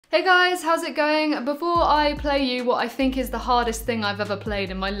Hey guys, how's it going? Before I play you what I think is the hardest thing I've ever played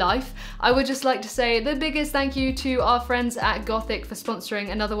in my life, I would just like to say the biggest thank you to our friends at Gothic for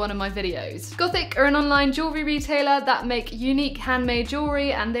sponsoring another one of my videos. Gothic are an online jewellery retailer that make unique handmade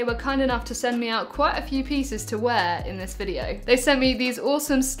jewellery, and they were kind enough to send me out quite a few pieces to wear in this video. They sent me these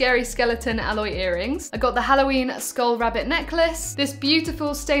awesome scary skeleton alloy earrings. I got the Halloween skull rabbit necklace, this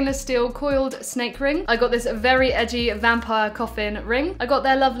beautiful stainless steel coiled snake ring. I got this very edgy vampire coffin ring. I got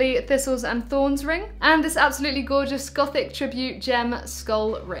their lovely thistles and thorns ring, and this absolutely gorgeous Gothic tribute gem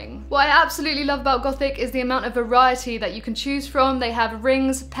skull ring. What I absolutely love about Gothic is the amount of variety that you can choose from. They have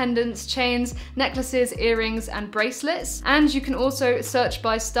rings, pendants, chains, necklaces, earrings, and bracelets, and you can also search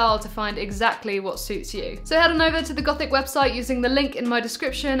by style to find exactly what suits you. So head on over to the Gothic website using the link in my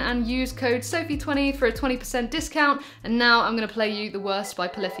description and use code Sophie20 for a 20% discount. And now I'm going to play you The Worst by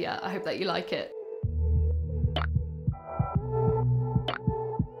Polyphia. I hope that you like it.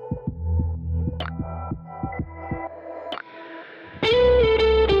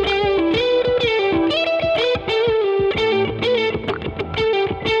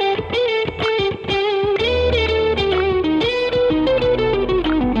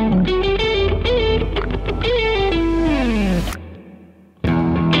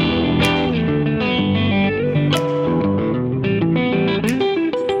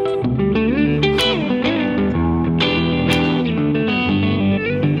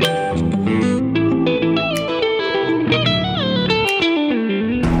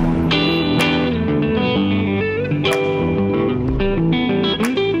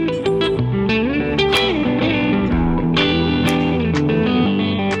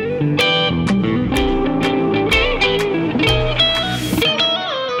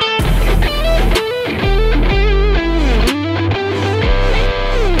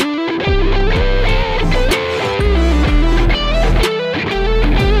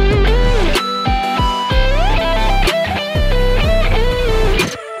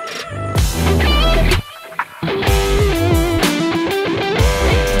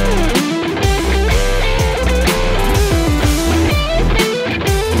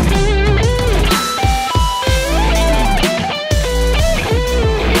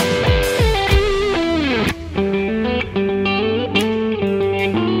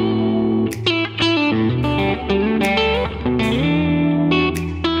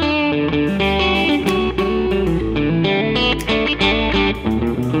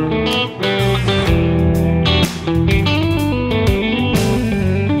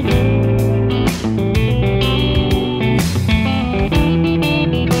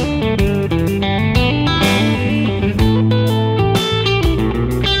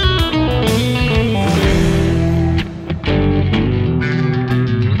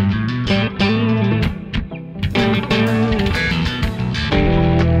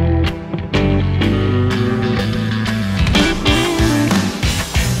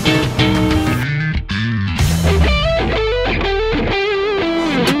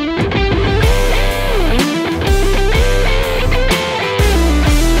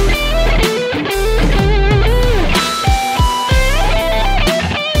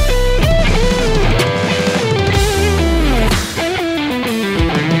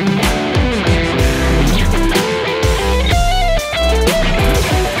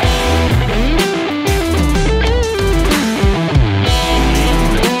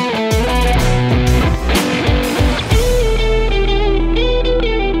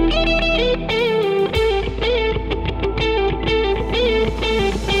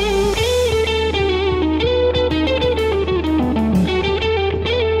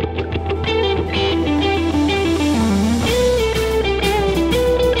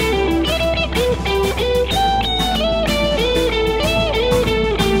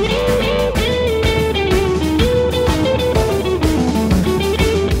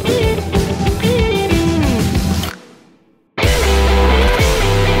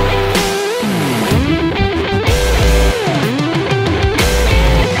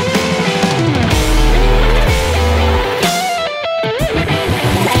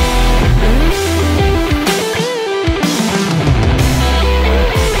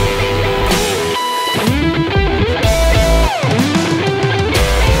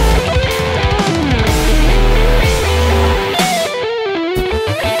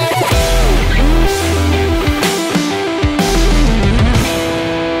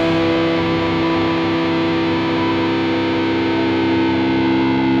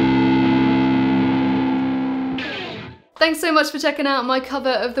 Thanks so much for checking out my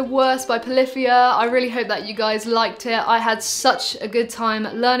cover of The Worst by Polyphia. I really hope that you guys liked it. I had such a good time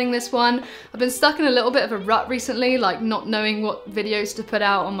learning this one. I've been stuck in a little bit of a rut recently, like not knowing what videos to put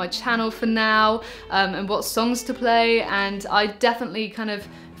out on my channel for now, and what songs to play, and I definitely kind of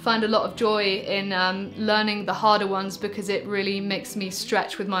find a lot of joy in learning the harder ones because it really makes me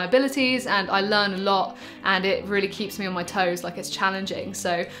stretch with my abilities and I learn a lot and it really keeps me on my toes, like it's challenging.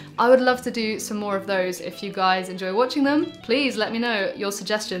 So I would love to do some more of those. If you guys enjoy watching them, please let me know your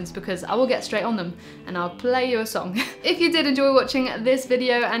suggestions because I will get straight on them and I'll play you a song. If you did enjoy watching this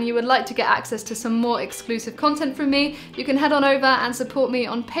video and you would like to get access to some more exclusive content from me, you can head on over and support me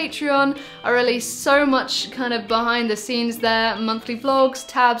on Patreon. I release so much kind of behind the scenes there, monthly vlogs,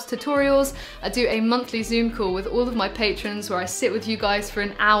 tabs, tutorials. I do a monthly Zoom call with all of my patrons where I sit with you guys for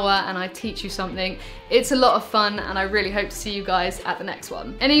an hour and I teach you something. It's a lot of fun and I really hope to see you guys at the next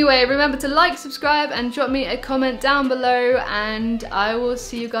one. Anyway, remember to like, subscribe and drop me a comment down below and I will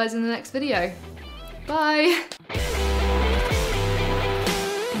see you guys in the next video. Bye!